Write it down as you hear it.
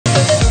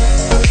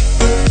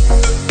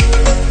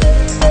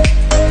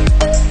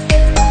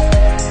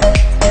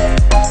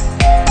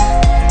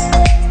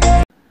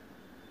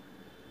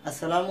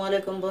আসসালামু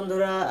আলাইকুম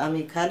বন্ধুরা,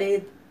 আমি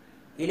খালিদ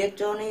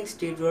ইলেকট্রনিক্স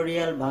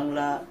টিউটোরিয়াল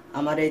বাংলা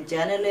আমার এই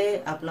চ্যানেলে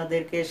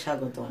আপনাদেরকে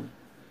স্বাগতম।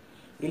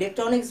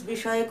 ইলেকট্রনিক্স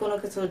বিষয়ে কোনো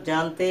কিছু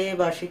জানতে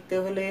বা শিখতে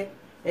হলে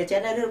এই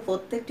চ্যানেলের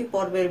প্রত্যেকটি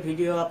পর্বের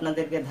ভিডিও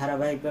আপনাদেরকে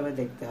ধারাবাহিকভাবে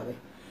দেখতে হবে,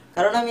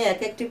 কারণ আমি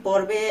এক একটি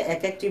পর্বে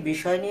এক একটি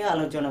বিষয় নিয়ে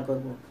আলোচনা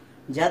করব,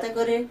 যাতে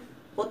করে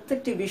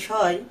প্রত্যেকটি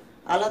বিষয়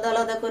আলাদা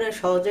আলাদা করে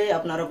সহজেই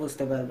আপনারা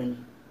বুঝতে পারবেন।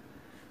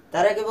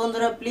 তার আগে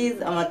বন্ধুরা, প্লিজ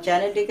আমার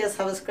চ্যানেলটিকে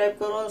সাবস্ক্রাইব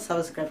করুন,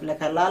 সাবস্ক্রাইব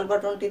লেখা লাল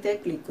বাটনটিতে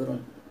ক্লিক করুন।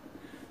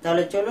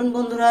 তাহলে চলুন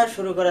বন্ধুরা,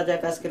 শুরু করা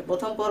যাক আজকের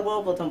প্রথম পর্ব।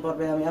 প্রথম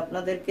পর্বে আমি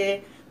আপনাদেরকে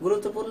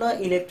গুরুত্বপূর্ণ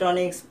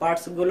ইলেকট্রনিক্স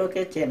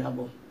পার্টসগুলোকে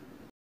চেনাবো।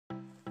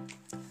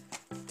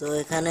 তো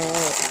এখানে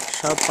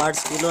সব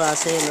পার্টসগুলো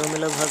আছে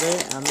এলোমেলোভাবে।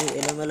 আমি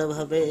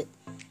এলোমেলোভাবে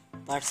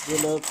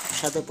পার্টসগুলোর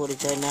সাথে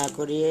পরিচয় না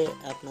করিয়ে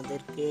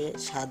আপনাদেরকে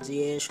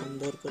সাজিয়ে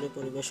সুন্দর করে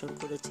পরিবেশন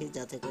করেছি,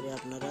 যাতে করে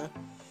আপনারা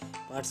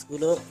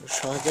পার্টসগুলো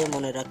সহজে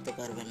মনে রাখতে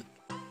পারবেন।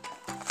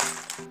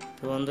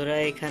 তো বন্ধুরা,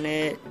 এখানে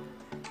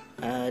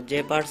যে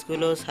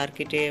পার্টসগুলো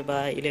সার্কিটে বা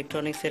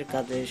ইলেকট্রনিক্সের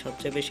কাজে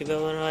সবচেয়ে বেশি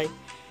ব্যবহার হয়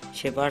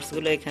সে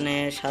পার্টসগুলো এখানে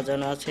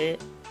সাজানো আছে।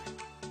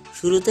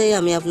 শুরুতেই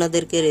আমি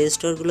আপনাদেরকে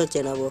রেজিস্টরগুলো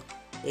চেনাবো।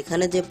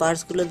 এখানে যে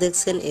পার্টসগুলো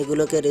দেখছেন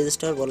এগুলোকে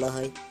রেজিস্টর বলা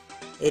হয়।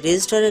 এই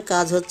রেজিস্টরের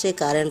কাজ হচ্ছে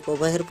কারেন্ট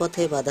প্রবাহের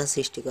পথে বাধা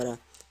সৃষ্টি করা।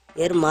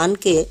 এর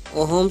মানকে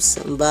ওহমস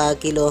বা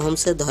কিলো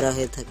ওহমসে ধরা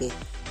হয়ে থাকে।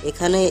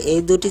 এখানে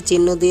এই দুটি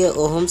চিহ্ন দিয়ে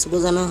ওহমস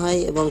বোঝানো হয়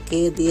এবং কে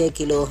দিয়ে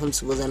কিলো ওহমস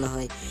বোঝানো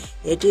হয়।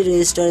 এটি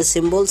রেজিস্টারের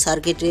সিম্বল।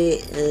 সার্কিটে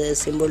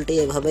সিম্বলটি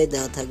এভাবেই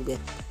দেওয়া থাকবে।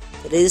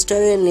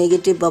 রেজিস্টারের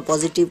নেগেটিভ বা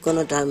পজিটিভ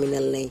কোনো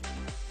টার্মিনাল নেই।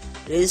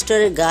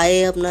 রেজিস্টারের গায়ে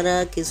আপনারা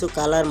কিছু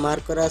কালার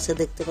মার্ক করা আছে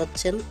দেখতে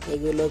পাচ্ছেন।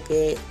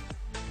 এগুলোকে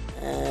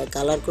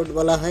কালার কোড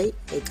বলা হয়।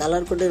 এই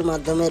কালার কোডের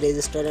মাধ্যমে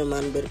রেজিস্টারের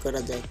মান বের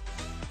করা যায়।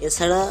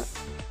 এছাড়া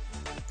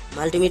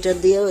মাল্টিমিটার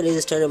দিয়েও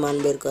রেজিস্টারের মান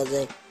বের করা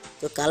যায়।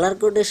 তো কালার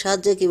কোডের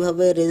সাহায্যে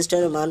কিভাবে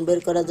রেজিস্টারের মান বের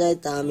করা যায়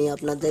তা আমি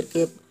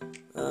আপনাদেরকে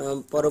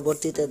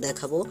পরবর্তীতে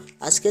দেখাবো।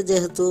 আজকে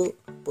যেহেতু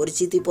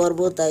পরিচিতি পর্ব,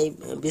 তাই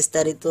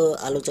বিস্তারিত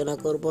আলোচনা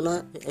করব না,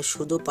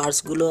 শুধু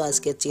পার্টসগুলো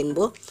আজকে চিনব,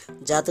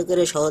 যাতে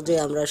করে সহজে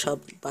আমরা সব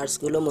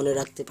পার্টসগুলো মনে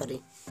রাখতে পারি।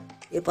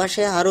 এ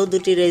পাশে আরও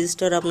দুটি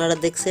রেজিস্টার আপনারা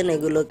দেখছেন,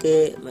 এগুলোকে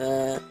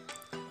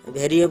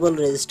ভেরিয়েবল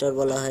রেজিস্টার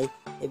বলা হয়।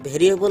 এই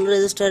ভেরিয়েবল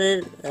রেজিস্টারের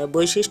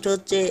বৈশিষ্ট্য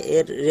হচ্ছে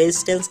এর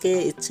রেজিস্ট্যান্সকে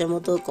ইচ্ছে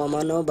মতো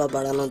কমানো বা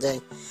বাড়ানো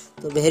যায়।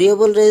 তো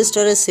ভেরিয়েবল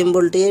রেজিস্টারের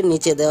সিম্বলটি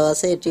নিচে দেওয়া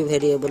আছে, এটি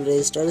ভেরিয়েবল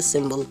রেজিস্টারের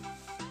সিম্বল।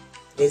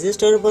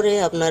 রেজিস্টারের পরে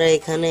আপনারা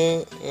এখানে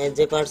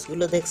যে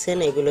পার্টসগুলো দেখছেন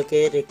এগুলোকে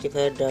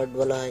রেকটিফায়ার ডায়োড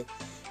বলা হয়।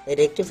 এই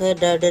রেকটিফায়ার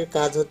ডায়োডের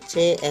কাজ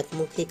হচ্ছে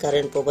একমুখী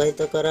কারেন্ট প্রবাহিত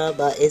করা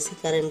বা এসি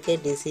কারেন্টকে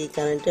ডিসি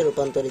কারেন্টে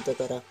রূপান্তরিত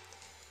করা।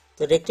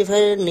 তো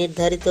রেকটিফায়ারের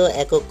নির্ধারিত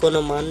একক কোনো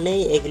মান নেই,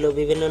 এগুলো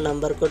বিভিন্ন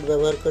নাম্বার কোড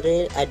ব্যবহার করে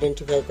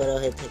আইডেন্টিফাই করা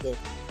হয়ে থাকে।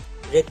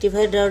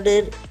 রেকটিফায়ার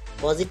ডায়োডের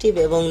পজিটিভ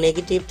এবং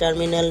নেগেটিভ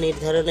টার্মিনাল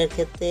নির্ধারণের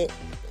ক্ষেত্রে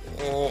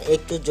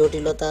একটু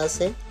জটিলতা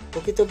আছে।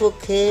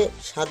 প্রকৃতপক্ষে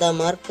সাদা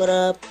মার্ক করা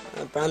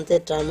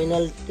প্রান্তের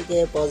টার্মিনালটিকে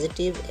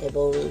পজিটিভ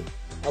এবং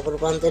অপর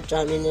প্রান্তের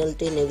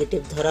টার্মিনালটি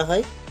নেগেটিভ ধরা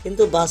হয়,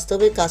 কিন্তু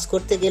বাস্তবে কাজ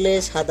করতে গেলে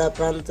সাদা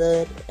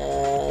প্রান্তের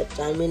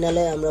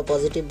টার্মিনালে আমরা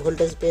পজিটিভ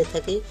ভোল্টেজ পেয়ে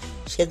থাকি।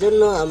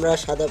 সেজন্য আমরা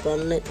সাদা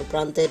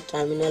প্রান্তের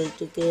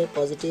টার্মিনালটিকে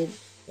পজিটিভ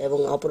এবং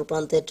অপর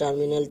প্রান্তের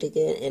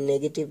টার্মিনালটিকে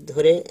নেগেটিভ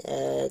ধরে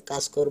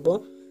কাজ করব,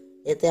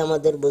 এতে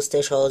আমাদের বুঝতে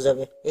সহজ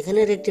হবে। এখানে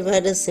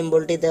রেকটিফায়ারের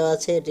সিম্বলটি দেওয়া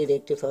আছে, এটি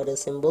রেকটিফায়ারের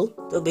সিম্বল।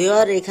 তো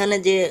ভিউয়ার, এখানে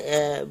যে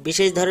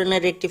বিশেষ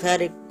ধরনের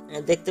রেকটিফায়ার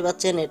দেখতে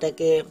পাচ্ছেন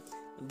এটাকে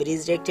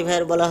ব্রিজ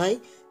রেকটিফায়ার বলা হয়।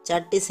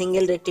 4টি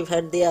সিঙ্গেল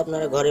রেকটিফায়ার দিয়ে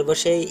আপনারা ঘরে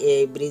বসেই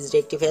এই ব্রিজ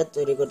রেকটিফায়ার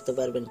তৈরি করতে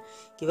পারবেন।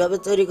 কিভাবে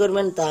তৈরি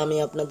করবেন তা আমি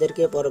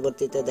আপনাদেরকে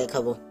পরবর্তীতে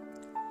দেখাবো।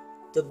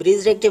 তো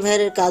ব্রিজ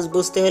রেকটিফায়ারের কাজ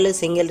বুঝতে হলে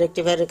সিঙ্গেল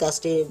রেকটিফায়ারের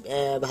কাজটি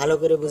ভালো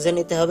করে বুঝে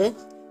নিতে হবে।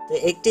 তো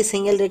একটি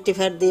সিঙ্গেল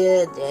রেকটিফায়ার দিয়ে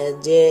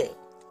যে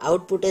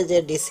আউটপুটে যে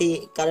ডিসি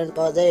কারেন্ট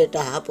পাওয়া যায়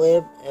এটা হাফ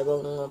ওয়েভ এবং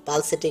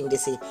পালসেটিং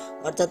ডিসি,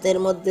 অর্থাৎ এর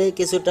মধ্যে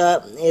কিছুটা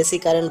এসি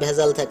কারেন্ট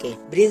ভেজাল থাকে।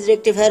 ব্রিজ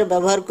রেকটিফায়ার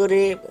ব্যবহার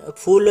করে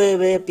ফুল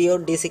ওয়েভে পিওর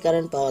ডিসি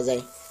কারেন্ট পাওয়া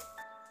যায়।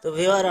 তো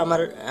ভিউয়ার,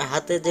 আমার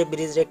হাতে যে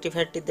ব্রিজ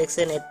রেকটিফায়ারটি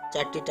দেখছেন এর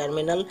 4টি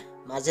টার্মিনাল,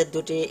 মাঝের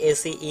দুটি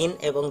এসি ইন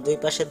এবং দুই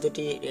পাশের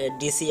দুটি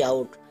ডিসি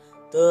আউট।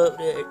 তো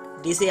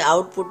ডিসি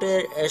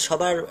আউটপুটের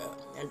সবার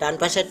ডান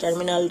পাশের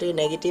টার্মিনালটি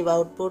নেগেটিভ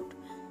আউটপুট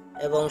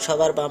এবং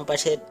সবার বাম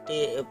পাশেরটি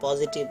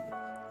পজিটিভ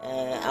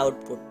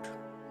আউটপুট।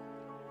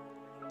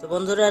 তো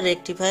বন্ধুরা,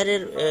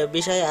 রেকটিফায়ারের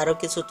বিষয়ে আরও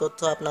কিছু তথ্য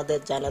আপনাদের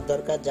জানার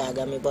দরকার, যা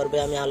আগামী পর্বে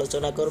আমি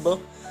আলোচনা করব,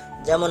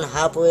 যেমন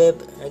হাফ ওয়েভ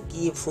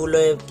কি, ফুল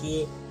ওয়েভ কি,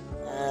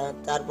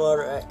 তারপর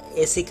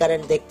এসি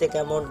কারেন্ট দেখতে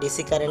কেমন,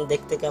 ডিসি কারেন্ট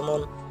দেখতে কেমন,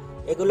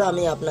 এগুলো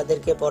আমি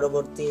আপনাদেরকে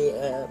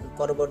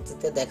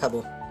পরবর্তীতে দেখাবো।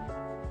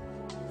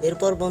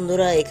 এরপর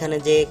বন্ধুরা, এখানে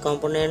যে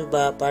কম্পোনেন্ট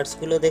বা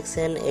পার্টসগুলো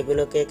দেখছেন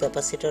এগুলোকে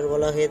ক্যাপাসিটর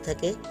বলা হয়ে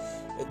থাকে।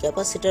 এই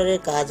ক্যাপাসিটরের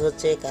কাজ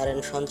হচ্ছে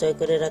কারেন্ট সঞ্চয়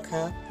করে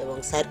রাখা এবং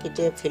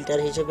সার্কিটে ফিল্টার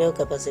হিসেবেও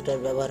ক্যাপাসিটর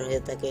ব্যবহার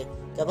হয়ে থাকে।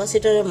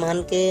 ক্যাপাসিটরের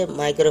মানকে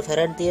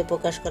মাইক্রোফ্যারাড দিয়ে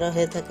প্রকাশ করা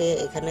হয়ে থাকে।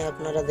 এখানে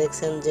আপনারা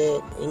দেখছেন যে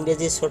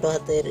ইংরেজি ছোট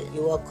হাতের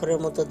ইউ অক্ষরের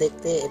মতো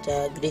দেখতে, এটা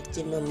গ্রিক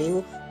চিহ্ন মিউ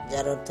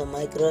যার অর্থ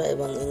মাইক্রো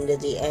এবং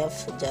ইংরেজি এফ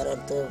যার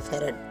অর্থ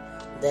ফ্যারাড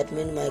দ্যাট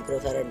মিন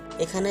মাইক্রোফ্যারাড।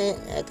 এখানে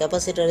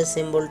ক্যাপাসিটরের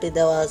সিম্বলটি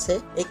দেওয়া আছে।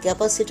 এই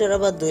ক্যাপাসিটর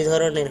আবার দুই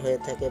ধরনের হয়ে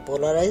থাকে,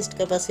 পোলারাইজড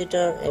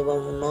ক্যাপাসিটর এবং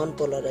নন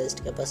পোলারাইজড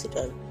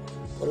ক্যাপাসিটর।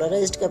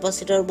 পোলারাইজড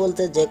ক্যাপাসিটর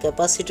বলতে যে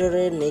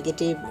ক্যাপাসিটরের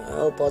নেগেটিভ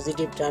ও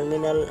পজিটিভ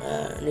টার্মিনাল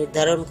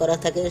নির্ধারণ করা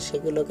থাকে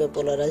সেগুলোকে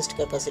পোলারাইজড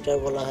ক্যাপাসিটর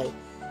বলা হয়,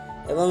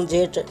 এবং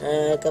যে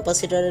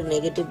ক্যাপাসিটরের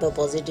নেগেটিভ বা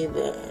পজিটিভ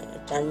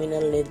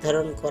টার্মিনাল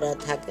নির্ধারণ করা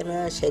থাকে না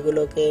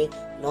সেগুলোকে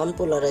নন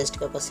পোলারাইজড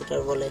ক্যাপাসিটর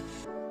বলে।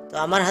 তো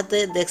আমার হাতে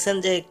দেখছেন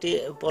যে একটি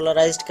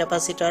পোলারাইজড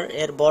ক্যাপাসিটর,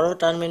 এর বড়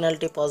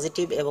টার্মিনালটি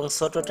পজিটিভ এবং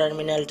ছোট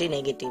টার্মিনালটি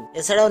নেগেটিভ।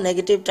 এছাড়াও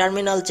নেগেটিভ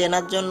টার্মিনাল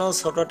চেনার জন্য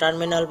ছোট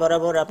টার্মিনাল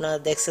বরাবর আপনারা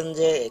দেখছেন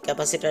যে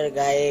ক্যাপাসিটরের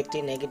গায়ে একটি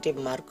নেগেটিভ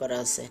মার্ক করা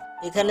আছে।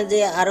 এখানে যে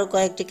আরো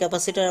কয়েকটি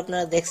ক্যাপাসিটর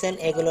আপনারা দেখছেন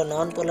এগুলো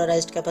নন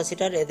পোলারাইজড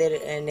ক্যাপাসিটর, এদের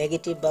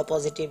নেগেটিভ বা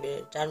পজিটিভ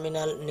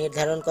টার্মিনাল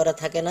নির্ধারণ করা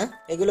থাকে না,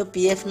 এগুলো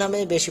পিএফ নামে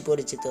বেশি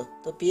পরিচিত।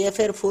 তো পিএফ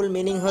এর ফুল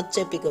মিনিং হচ্ছে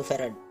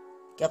পিকোফ্যারাড।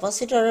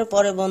 ক্যাপাসিটরের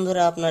পরে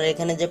বন্ধুরা আপনারা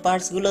এখানে যে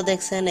পার্টস গুলো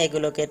দেখছেন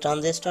এগুলোকে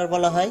ট্রানজিস্টর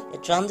বলা হয়।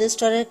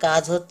 ট্রানজিস্টরের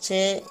কাজ হচ্ছে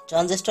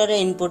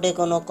ট্রানজিস্টরের ইনপুটে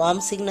কোনো কম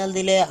সিগন্যাল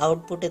দিলে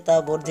আউটপুটে তা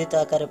বর্ধিত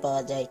আকারে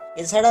পাওয়া যায়।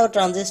 এছাড়াও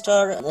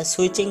ট্রানজিস্টর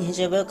সুইচিং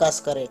হিসেবেও কাজ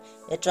করে।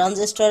 এই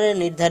ট্রানজিস্টরের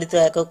নির্ধারিত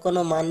একক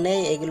কোনো মান নেই,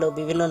 এগুলো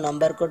বিভিন্ন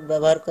নাম্বার কোড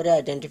ব্যবহার করে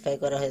আইডেন্টিফাই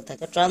করা হয়ে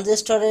থাকে।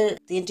 ট্রানজিস্টরের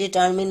তিনটি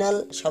টার্মিনাল,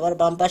 সবার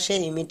বাম পাশে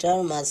ইমিটার,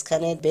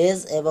 মাঝখানে বেজ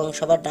এবং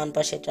সবার ডান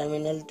পাশে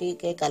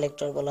টার্মিনালটিকে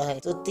কালেক্টর বলা হয়।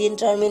 তো তিন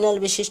টার্মিনাল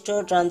বিশিষ্ট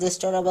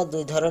ট্রানজিস্টর আবার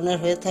দুই ধরনের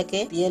হয়ে থাকে,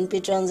 পিএনপি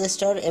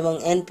ট্রানজিস্টর এবং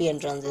এনপিএন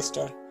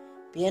ট্রানজিস্টর।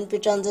 পিএনপি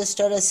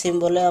ট্রানজিস্টরের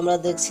সিম্বলে আমরা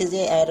দেখছি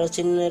যে অ্যারো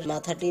চিহ্নের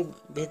মাথাটি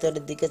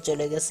ভিতরের দিকে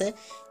চলে গেছে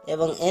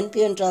এবং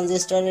এনপিএন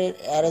ট্রানজিস্টরের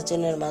অ্যারো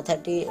চিহ্নের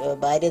মাথাটি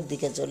বাইরের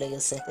দিকে চলে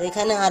গেছে।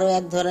 এখানে আরো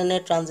এক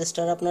ধরনের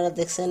ট্রানজিস্টর আপনারা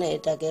দেখছেন,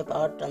 এটাকে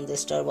পাওয়ার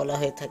ট্রানজিস্টর বলা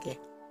হয়ে থাকে।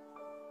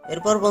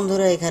 এরপর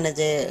বন্ধুরা এখানে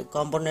যে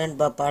কম্পোনেন্ট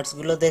বা পার্টস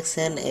গুলো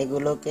দেখছেন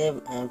এগুলোকে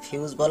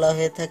ফিউজ বলা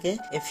হয়ে থাকে।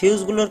 এই ফিউজ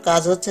গুলোর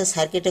কাজ হচ্ছে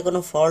সার্কিটে কোনো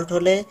ফল্ট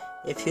হলে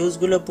এই ফিউজ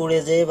গুলো পুড়ে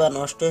যায় বা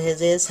নষ্ট হয়ে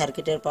যায়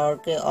সার্কিটের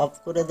পাওয়ারকে অফ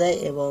করে দেয়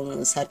এবং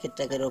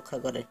সার্কিটটাকে রক্ষা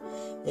করে।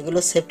 এগুলো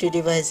সেফটি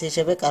ডিভাইস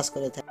হিসেবে কাজ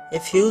করে থাকে।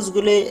 এই ফিউজ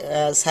গুলি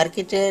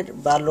সার্কিটের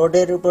বা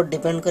লোডের উপর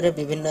ডিপেন্ড করে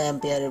বিভিন্ন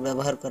অ্যাম্পিয়ারের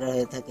ব্যবহার করা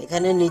হয়ে থাকে।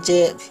 এখানে নিচে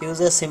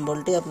ফিউজের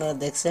সিম্বলটি আপনারা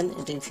দেখছেন,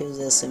 এটি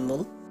ফিউজের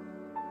সিম্বল।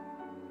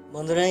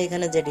 বন্ধুরা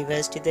এখানে যে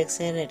ডিভাইসটি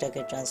দেখছেন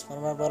এটাকে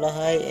ট্রান্সফরমার বলা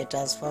হয়। এই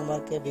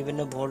ট্রান্সফরমারকে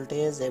বিভিন্ন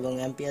ভোল্টেজ এবং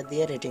অ্যাম্পিয়ার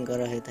দিয়ে রেটিং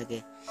করা হয়ে থাকে।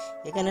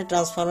 এখানে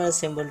ট্রান্সফরমারের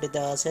সিম্বলটি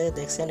দেওয়া আছে,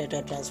 দেখছেন এটা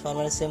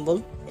ট্রান্সফরমারের সিম্বল।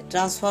 এই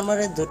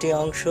ট্রান্সফরমারের দুটি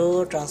অংশ,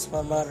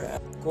 ট্রান্সফরমার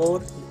কোর,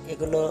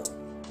 এগুলো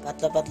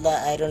পাতলা পাতলা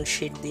আয়রন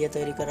শীট দিয়ে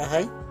তৈরি করা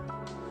হয়,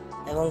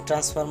 এবং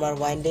ট্রান্সফরমার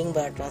ওয়াইন্ডিং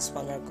বা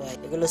ট্রান্সফরমার কয়েল,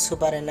 এগুলো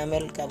সুপার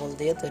এনামেল কেবল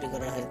দিয়ে তৈরি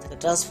করা হয়।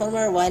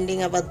 ট্রান্সফরমার ওয়াইন্ডিং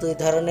আবার দুই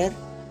ধরনের,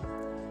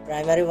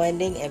 প্রাইমারি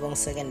ওয়াইন্ডিং এবং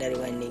সেকেন্ডারি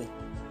ওয়াইন্ডিং।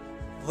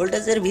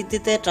 ভোল্টেজের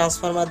ভিত্তিতে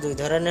ট্রান্সফরমার দুই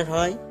ধরনের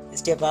হয়,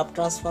 স্টেপ আপ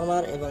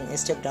ট্রান্সফরমার এবং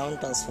step down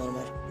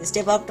transformer.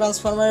 Step up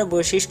ট্রান্সফরমারের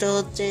বৈশিষ্ট্য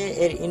হচ্ছে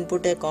এর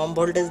ইনপুটে কম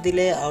ভোল্টেজ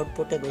দিলে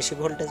আউটপুটে বেশি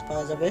ভোল্টেজ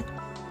পাওয়া যাবে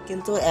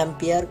কিন্তু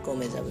অ্যাম্পিয়ার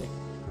কমে যাবে।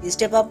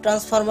 স্টেপ আপ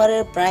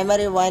ট্রান্সফরমারের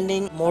প্রাইমারি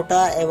ওয়াইন্ডিং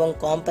মোটা এবং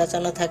কম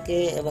পেঁচানো থাকে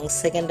এবং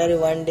সেকেন্ডারি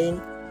ওয়াইন্ডিং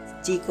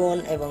চিকন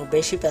এবং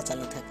বেশি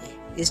পেঁচানো থাকে।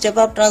 স্টেপ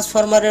আপ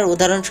ট্রান্সফরমারের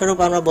উদাহরণস্বরূপ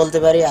আমরা বলতে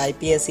পারি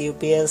আইপিএস,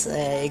 ইউপিএস,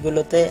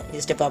 এগুলোতে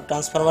স্টেপ আপ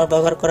ট্রান্সফরমার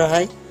ব্যবহার করা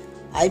হয়।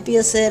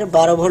 আইপিএস এর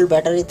 12 ভোল্ট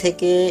ব্যাটারি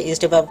থেকে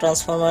স্টেপ আপ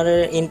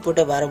ট্রান্সফরমারের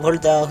ইনপুটে 12 ভোল্ট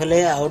দেওয়া হলে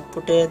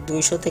আউটপুটে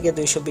 200 থেকে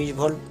 220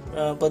 ভোল্ট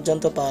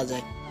পর্যন্ত পাওয়া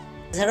যায়।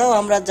 এছাড়াও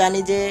আমরা জানি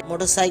যে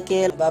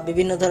মোটরসাইকেল বা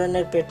বিভিন্ন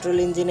ধরনের পেট্রোল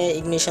ইঞ্জিনে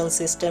ইগনিশন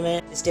সিস্টেমে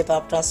স্টেপ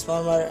আপ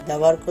ট্রান্সফরমার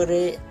ব্যবহার করে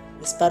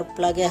স্পার্ক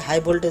প্লাগে হাই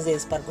ভোল্টেজে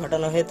স্পার্ক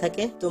ঘটানো হয়ে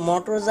থাকে। তো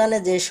মোটরযানে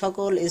যে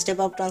সকল স্টেপ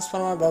আপ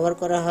ট্রান্সফরমার ব্যবহার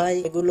করা হয়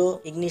এগুলো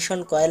ইগনিশন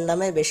কয়েল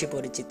নামে বেশি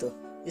পরিচিত।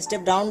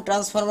 স্টেপ ডাউন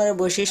ট্রান্সফরমারের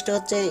বৈশিষ্ট্য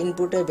হচ্ছে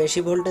ইনপুটে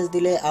বেশি ভোল্টেজ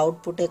দিলে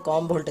আউটপুটে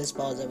কম ভোল্টেজ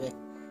পাওয়া যাবে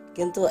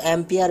কিন্তু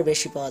অ্যাম্পিয়ার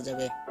বেশি পাওয়া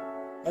যাবে,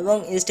 এবং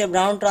স্টেপ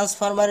ডাউন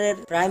ট্রান্সফরমারের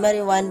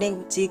প্রাইমারি ওয়াইন্ডিং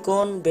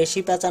চিকন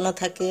বেশি পেঁচানো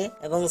থাকে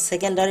এবং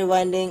সেকেন্ডারি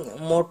ওয়াইন্ডিং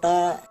মোটা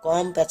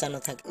কম পেঁচানো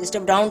থাকে।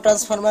 স্টেপ ডাউন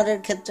ট্রান্সফরমারের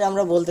ক্ষেত্রে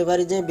আমরা বলতে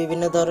পারি যে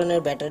বিভিন্ন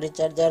ধরনের ব্যাটারি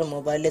চার্জার,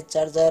 মোবাইলের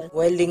চার্জার,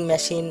 ওয়েল্ডিং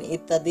মেশিন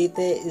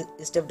ইত্যাদিতে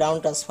স্টেপ ডাউন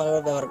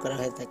ট্রান্সফরমার ব্যবহার করা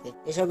হয়ে থাকে।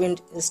 এসব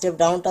স্টেপ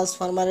ডাউন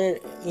ট্রান্সফরমারের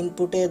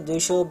ইনপুটে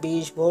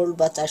 220 ভোল্ট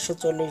বা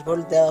 440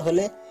 ভোল্ট দেওয়া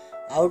হলে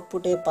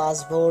আউটপুটে 5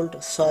 volt,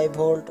 6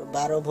 volt,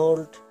 12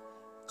 volt,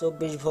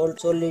 24 volt,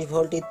 40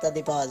 volt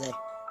ইত্যাদি পাওয়া যায়।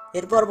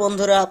 এরপর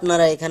বন্ধুরা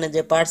আপনারা এখানে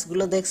যে পার্টস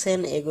গুলো দেখছেন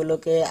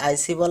এগুলোকে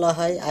আইসি বলা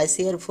হয়।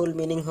 আইসি এর ফুল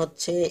মিনিং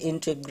হচ্ছে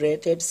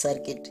ইন্টিগ্রেটেড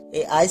সার্কিট।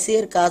 এই আইসি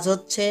এর কাজ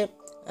হচ্ছে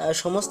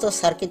সমস্ত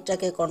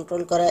সার্কিটটাকে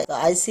কন্ট্রোল করা।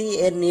 আইসি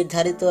এর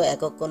নির্ধারিত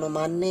একক কোনো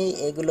মান নেই,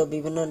 এগুলো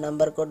বিভিন্ন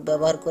নাম্বার কোড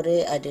ব্যবহার করে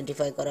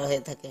আইডেন্টিফাই করা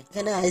হয়ে থাকে।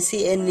 এখানে আইসি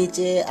এর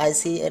নিচে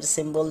আইসি এর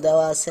সিম্বল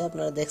দেওয়া আছে,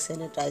 আপনারা দেখছেন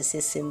এটা আইসি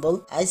সিম্বল।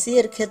 আইসি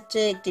এর ক্ষেত্রে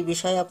একটি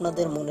বিষয়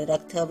আপনাদের মনে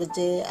রাখতে হবে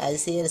যে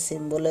আইসি এর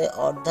সিম্বলে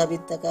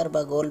অর্ধাবৃত্তাকার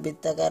বা গোল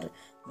বৃত্তাকার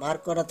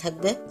মার্ক করা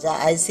থাকবে, যা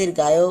আইসির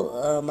গায়েও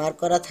মার্ক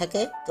করা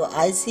থাকে। তো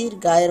আইসির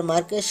গায়ের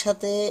মার্কের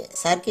সাথে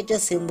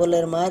সার্কিটের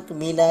সিম্বলের মার্ক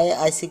মিলায়ে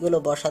আইসি গুলো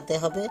বসাতে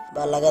হবে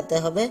বা লাগাতে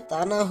হবে,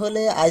 তা না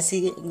হলে আইসি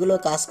গুলো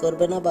কাজ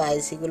করবে না বা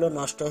আইসি গুলো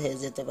নষ্ট হয়ে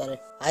যেতে পারে।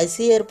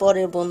 আইসি এর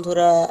পরে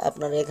বন্ধুরা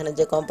আপনারা এখানে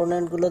যে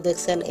কম্পোনেন্ট গুলো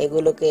দেখছেন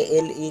এগুলোকে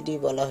এলইডি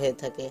বলা হয়ে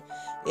থাকে।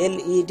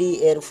 এলইডি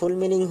এর ফুল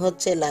মিনিং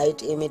হচ্ছে লাইট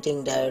ইমিটিং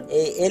ডায়োড।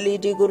 এই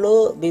এলইডি গুলো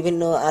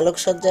বিভিন্ন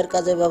আলোকসজ্জার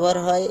কাজে ব্যবহার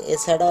হয়,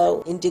 এছাড়াও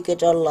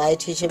ইন্ডিকেটর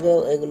লাইট হিসেবেও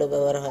এগুলো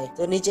ব্যবহার হয়।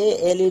 তো নিচে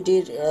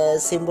এলইডির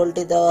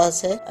সিম্বলটি দেওয়া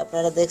আছে,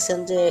 আপনারা দেখছেন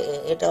যে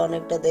এটা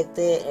অনেকটা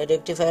দেখতে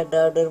রেকটিফায়ার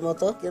ডায়োডের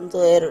মতো, কিন্তু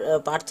এর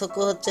পার্থক্য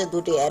হচ্ছে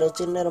দুটি অ্যারো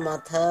চিহ্নের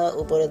মাথা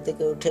উপরের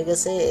দিকে উঠে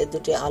গেছে, এই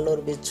দুটি আলোর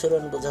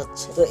বিচ্ছুরণ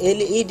বোঝাচ্ছে। তো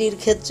এলইডির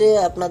ক্ষেত্রে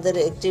আপনাদের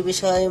একটি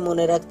বিষয়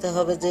মনে রাখতে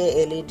হবে যে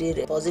এলইডির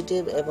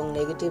পজিটিভ এবং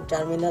নেগেটিভ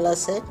টার্মিনাল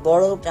আছে,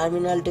 বড়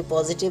টার্মিনালটি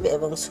পজিটিভ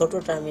এবং ছোট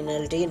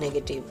টার্মিনালটি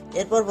নেগেটিভ।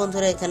 এরপর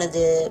বন্ধুরা এখানে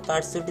যে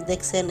পার্টস দুটি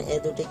দেখছেন এই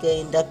দুটিকে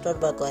ইন্ডাক্টর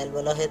বা কয়েল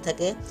বলা হয়ে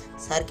থাকে।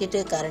 সার্কিটে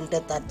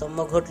কারেন্টের তারতম্য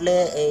ঘটলে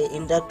এই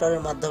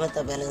ইন্ডাক্টরের মাধ্যমে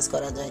তা ব্যালেন্স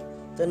করা যায়।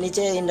 তো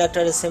নিচে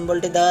ইন্ডাক্টরের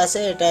সিম্বলটি দেওয়া আছে,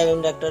 এটা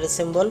ইন্ডাক্টরের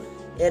সিম্বল।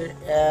 এর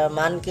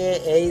মানকে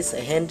এইচ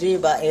হেনরি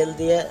বা এল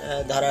দিয়ে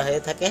ধরা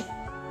হয়ে থাকে।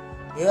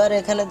 এবার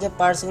এখানে যে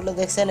পার্টস গুলো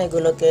দেখছেন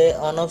এগুলোকে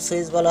অন অফ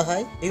সুইচ বলা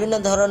হয়। বিভিন্ন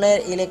ধরনের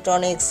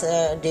ইলেকট্রনিক্স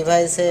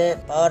ডিভাইসে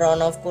পাওয়ার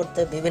অন অফ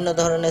করতে বিভিন্ন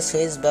ধরনের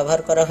সুইচ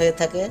ব্যবহার করা হয়ে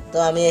থাকে। তো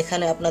আমি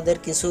এখানে আপনাদের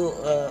কিছু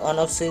অন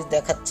অফ সুইচ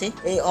দেখাচ্ছি।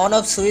 এই অন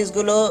অফ সুইচ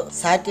গুলো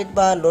সার্কিট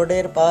বা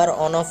লোডের পাওয়ার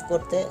অন অফ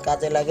করতে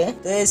কাজে লাগে।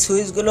 তো এই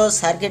সুইচ গুলো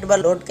সার্কিট বা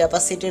লোড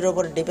ক্যাপাসিটির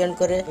উপর ডিপেন্ড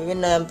করে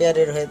বিভিন্ন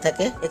অ্যাম্পিয়ারের হয়ে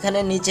থাকে। এখানে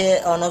নিচে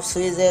অন অফ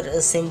সুইচের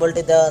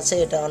সিম্বলটি দেওয়া আছে,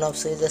 এটা অন অফ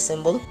সুইচের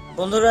সিম্বল।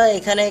 বন্ধুরা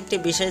এখানে একটি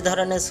বিশেষ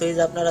ধরনের সুইচ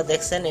আপনারা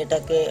দেখছেন,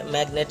 এটাকে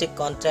ম্যাগনেটিক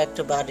কন্ট্যাক্ট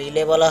বা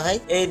রিলে বলা হয়।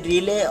 এই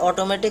রিলে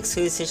অটোমেটিক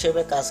সুইচ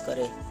হিসেবে কাজ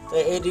করে। তো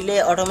এই রিলে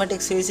অটোমেটিক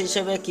সুইচ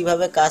হিসেবে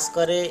কিভাবে কাজ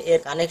করে, এর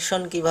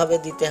কানেকশন কিভাবে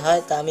দিতে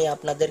হয় তা আমি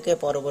আপনাদেরকে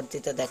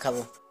পরবর্তীতে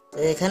দেখাবো। তো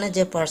এখানে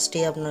যে পার্টসটি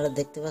আপনারা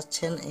দেখতে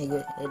পাচ্ছেন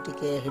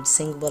এটিকে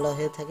হিটসিঙ্ক বলা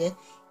হয়ে থাকে।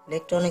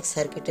 ইলেকট্রনিক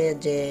সার্কিটে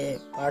যে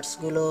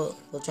পার্টসগুলো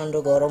প্রচণ্ড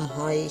গরম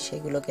হয়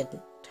সেগুলোকে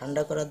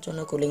ঠান্ডা করার জন্য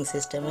কুলিং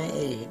সিস্টেমে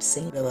এই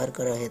হিটসিঙ্ক ব্যবহার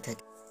করা হয়ে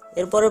থাকে।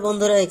 এরপরে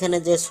বন্ধুরা এখানে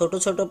যে ছোট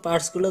ছোট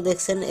পার্টস গুলো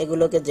দেখছেন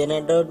এগুলোকে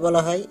জেনারেট ডায়োড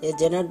বলা হয়। এই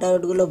জেনারেট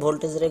ডায়োড গুলো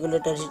ভোল্টেজ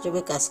রেগুলেটর হিসেবে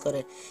কাজ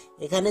করে।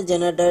 এখানে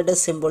জেনারেট ডায়োডের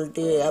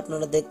সিম্বলটি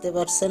আপনারা দেখতে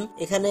পাচ্ছেন।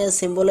 এখানে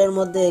সিম্বলের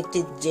মধ্যে একটি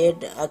জেড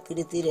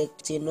আকৃতির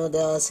একটি চিহ্ন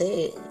দেওয়া আছে,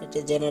 এটি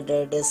জেনারেট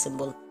ডায়োডের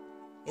সিম্বল।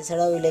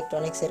 এছাড়াও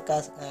ইলেকট্রনিক্স এর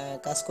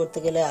কাজ করতে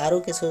গেলে আরো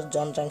কিছু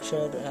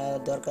যন্ত্রাংশের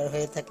দরকার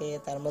হয়ে থাকে,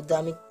 তার মধ্যে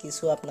আমি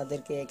কিছু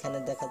আপনাদেরকে এখানে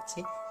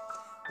দেখাচ্ছি।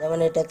 যেমন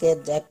এটাকে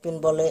জ্যাক পিন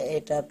বলে,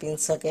 এটা পিন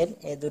সকেট,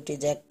 এই দুটি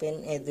জ্যাক পিন,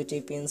 এই দুটি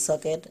পিন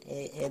সকেট,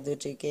 এই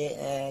দুটিকে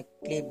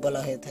ক্লিপ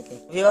বলা হয়ে থাকে।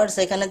 ভিউয়ার্স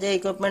এখানে যে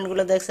ইকুইপমেন্ট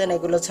গুলো দেখছেন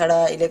এগুলো ছাড়া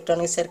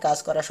ইলেকট্রনিক্স এর কাজ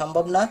করা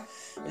সম্ভব না।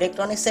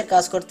 ইলেকট্রনিক্স এর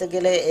কাজ করতে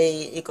গেলে এই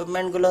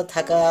ইকুইপমেন্ট গুলো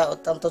থাকা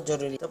অত্যন্ত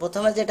জরুরি। তো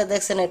প্রথমে যেটা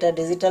দেখছেন এটা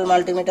ডিজিটাল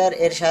মাল্টিমিটার,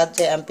 এর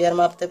সাহায্যে অ্যাম্পিয়ার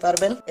মাপতে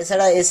পারবেন।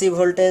 এছাড়া AC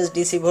voltage,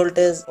 DC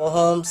voltage,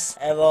 Ohm's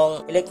এবং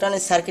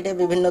ইলেকট্রনিক সার্কিটে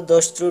বিভিন্ন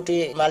দোষ ত্রুটি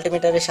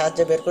মাল্টিমিটারের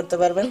সাহায্যে বের করতে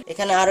পারবেন।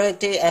 এখানে আরো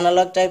একটি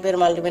অ্যানালগ টাইপের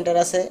মাল্টিমিটার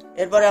আছে।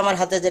 এরপরে আমার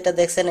হাতে যেটা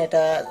দেখছেন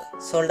এটা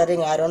সোল্ডারিং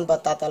আয়রন বা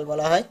তাতাল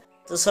বলা হয়।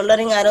 তো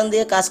সোল্ডারিং আয়রন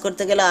দিয়ে কাজ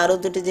করতে গেলে আরো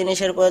দুটি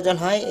জিনিসের প্রয়োজন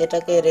হয়,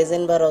 এটাকে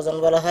রেজিন বা রজন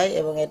বলা হয়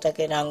এবং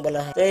এটাকে রাং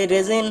বলা হয়। তো এই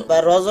রেজিন বা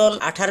রজন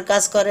আঠার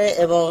কাজ করে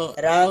এবং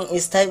রাং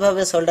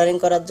স্থায়ীভাবে সোল্ডারিং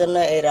করার জন্য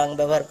এই রাং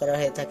ব্যবহার করা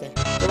হয়ে থাকে।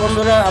 তো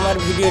বন্ধুরা আমার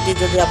ভিডিওটি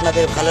যদি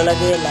আপনাদের ভালো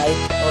লাগে লাইক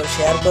ও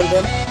শেয়ার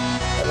করবেন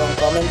এবং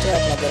কমেন্টে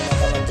আপনাদের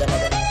মতামত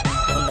জানাবেন।